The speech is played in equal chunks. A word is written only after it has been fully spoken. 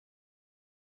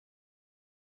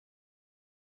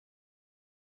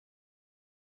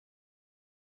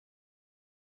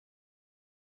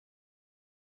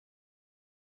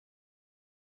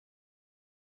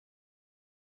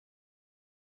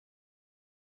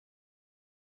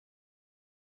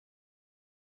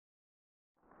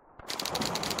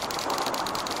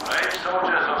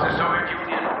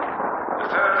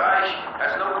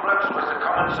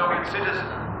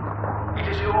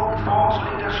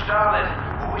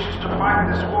wishes to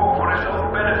fight this war for his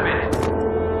own benefit.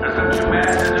 Does such a man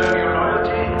deserve your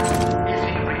loyalty? Is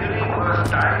he really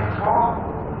worth dying for?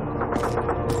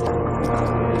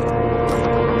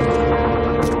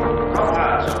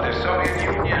 Comrades of the Soviet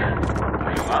Union,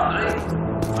 are you hungry?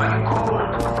 Are you cold?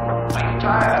 Are you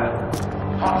tired?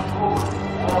 Hot food,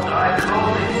 warm dry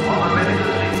clothing, proper medical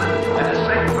treatment, and a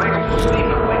safe place to sleep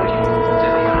await you. The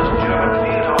nearest German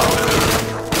field hospital.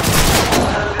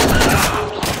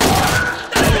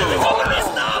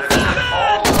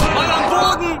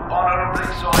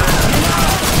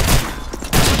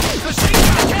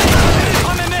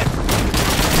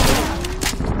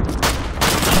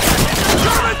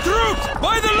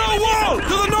 By the low wall!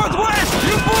 To the northwest!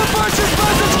 You poor fascist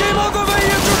bastards came all the way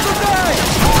here just to die!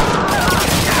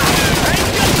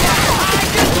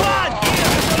 Good one!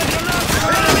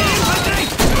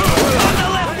 On the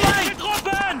left flank!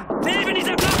 Truppen! Neben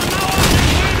dieser flachen Mauer!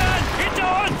 Drüben! Hinter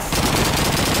uns!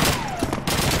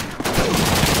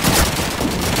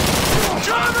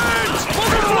 Germans! On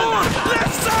the floor!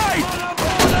 Left side!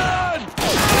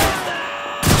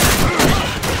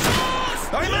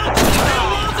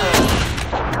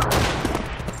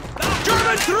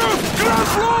 Through! Ground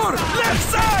floor! Left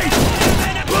side!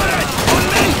 Put it! On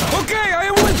me! Okay, I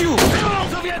am with you!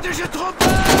 Sowjetische Truppen!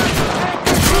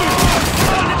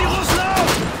 Vorne die Russen!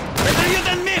 Repariert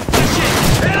ein Miffverschnitt!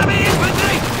 Enemy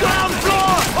infantry! Ground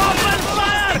floor! Open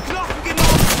fire!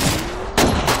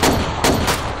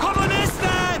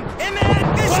 Kommunisten! Im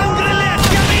Erdgeschoss! Ungrilliert!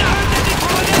 Jahrhundert die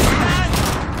Kommunisten!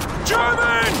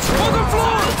 Germans! On the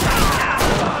floor!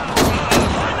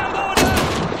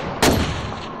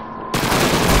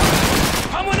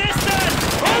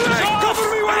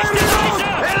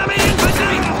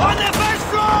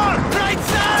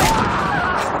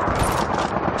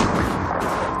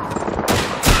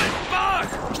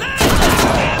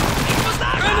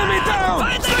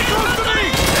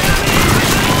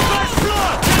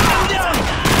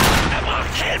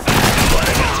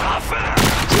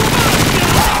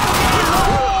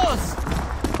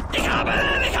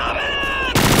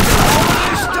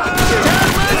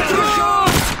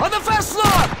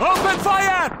 Open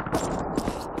fire!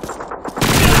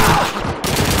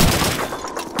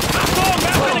 Achtung,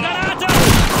 werft eine Granate!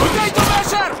 Potato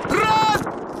Messer! Run!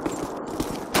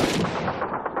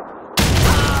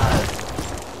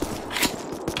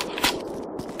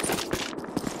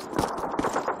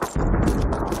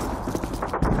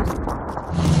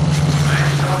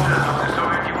 Soldiers of the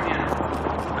Soviet Union.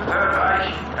 The Third Reich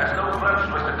has no grudge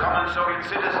with the common Soviet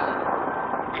citizen.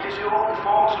 It is your own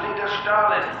false leader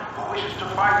Stalin who wishes to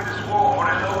fight this war for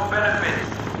his own benefit.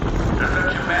 Does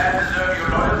such a man deserve your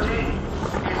loyalty?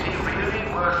 Is he really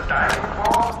worth dying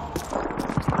for?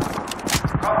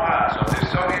 Comrades of the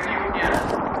Soviet Union,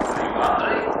 are you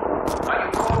hungry? Are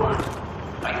you cold?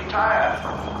 Are you tired?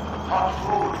 Hot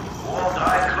food, warm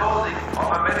dry clothing,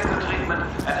 proper medical treatment,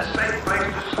 and a safe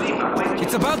place to sleep await you.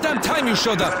 It's about damn time you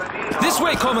showed up. This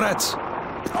way, comrades!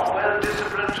 Our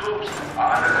well-disciplined troops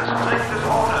are under the strictest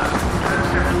orders to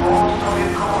accept all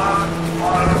Soviet comrades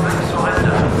honorably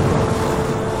surrender.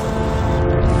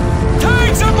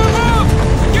 Tanks up above!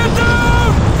 Get down!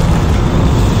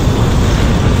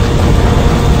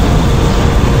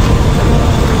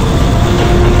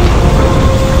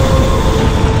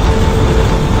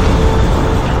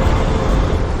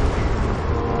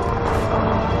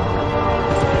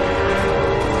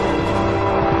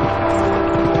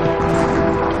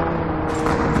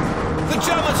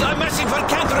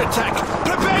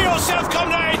 Prepare yourself,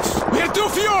 comrades! We're too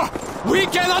few! We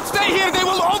cannot stay here! They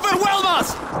will overwhelm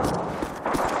us!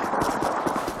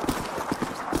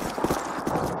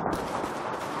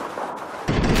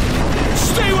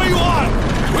 Stay where you are!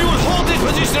 We will hold this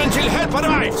position until help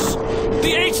arrives!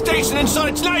 The aid station in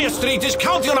Solitnaya Street is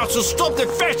counting on us to stop the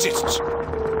fascists!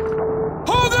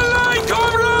 Hold the line,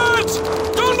 comrades!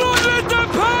 Do not let them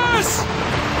pass!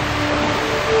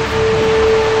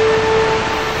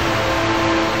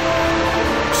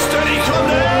 Steady,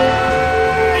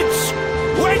 comrades!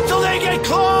 Wait till they get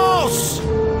close!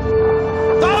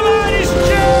 The man is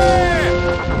dead!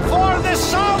 For the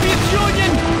Soviet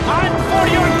Union and for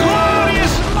your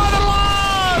glorious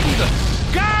motherland!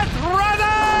 Get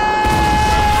ready!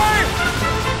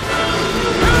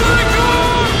 Here they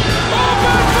come!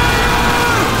 Open fire!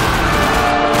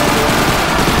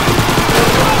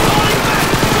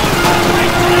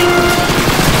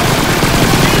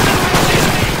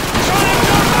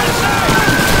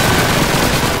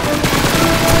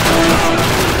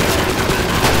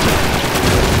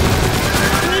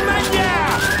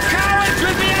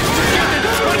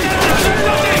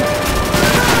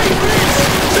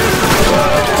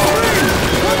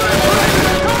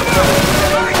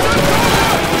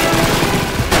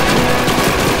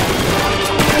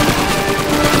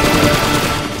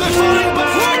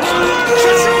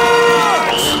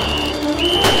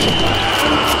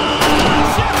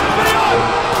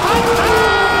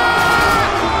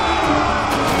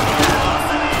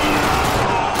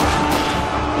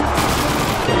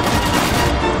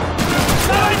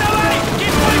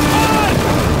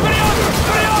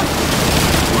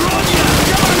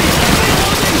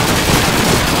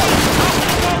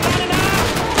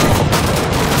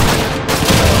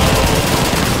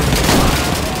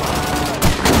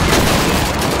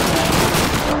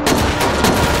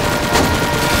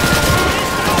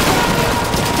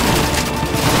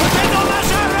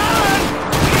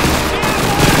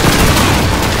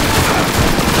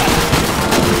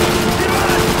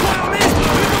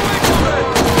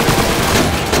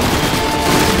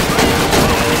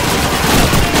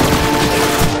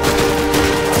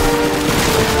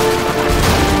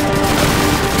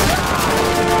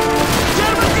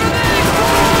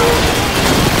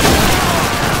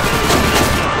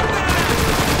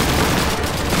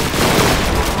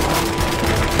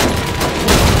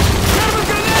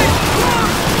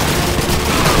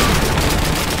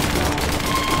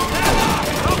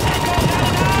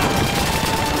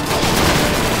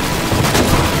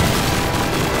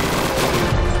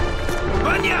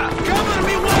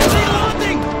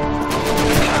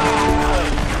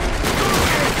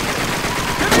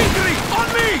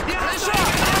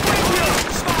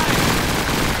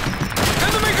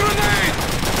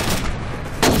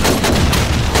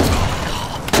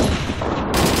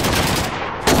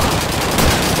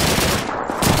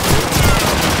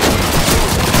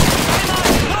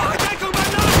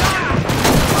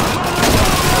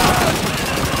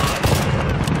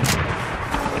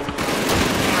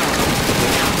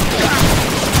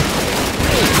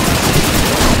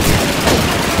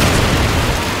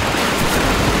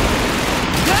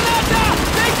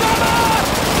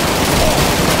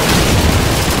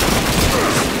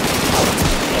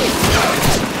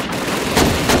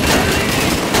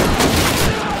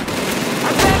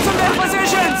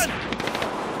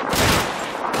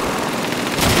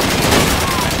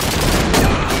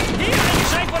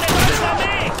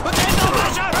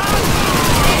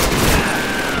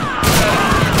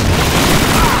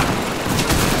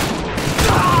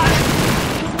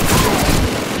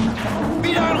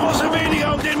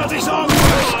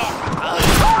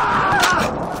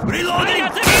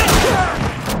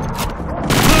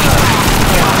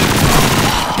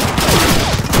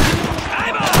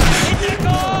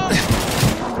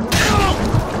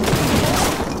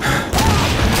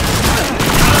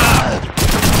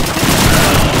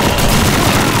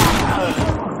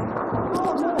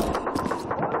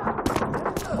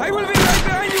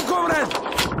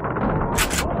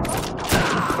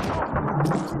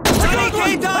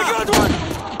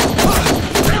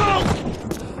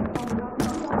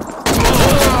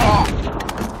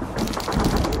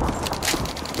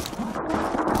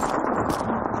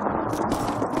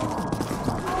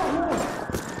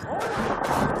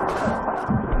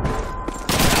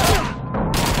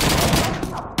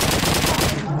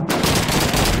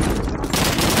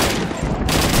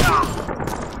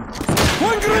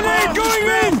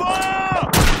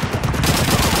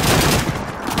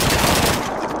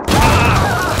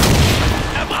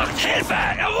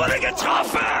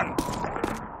 Waffen!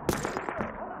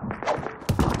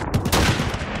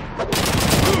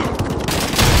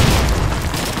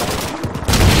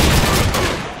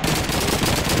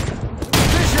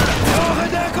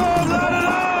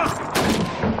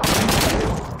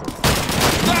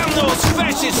 Damn those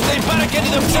fascists! They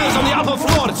barricaded themselves on the upper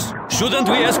floors! Shouldn't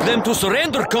we ask them to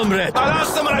surrender, comrade? I'll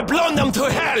ask them when I've blown them to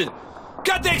hell!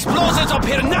 Get the explosives up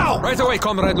here now! Right away,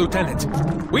 Comrade Lieutenant.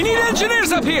 We need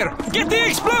engineers up here! Get the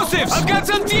explosives! I've got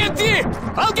some TNT!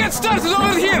 I'll get started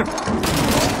over here!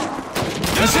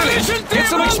 Vasily, get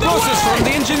some explosives from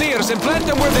the engineers and plant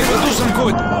them where they will do some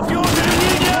good.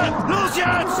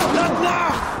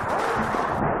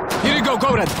 Here you go,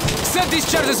 Comrade. Set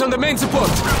these charges on the main support.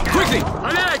 Quickly!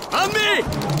 Oleg, on me!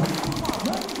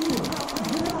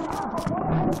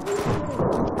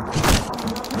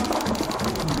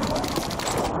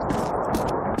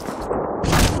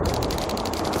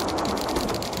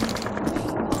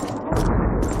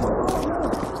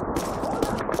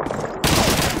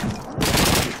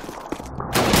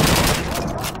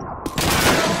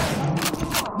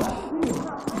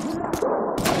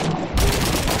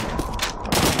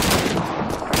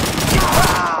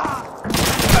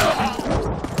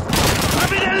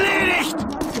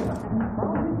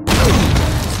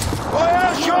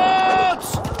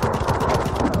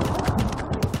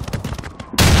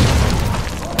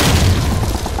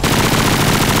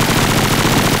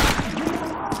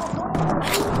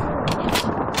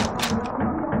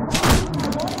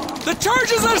 The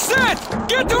charges are set!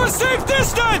 Get to a safe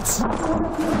distance!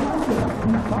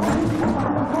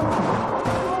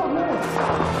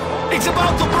 It's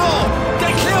about to blow!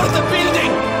 They cleared the building!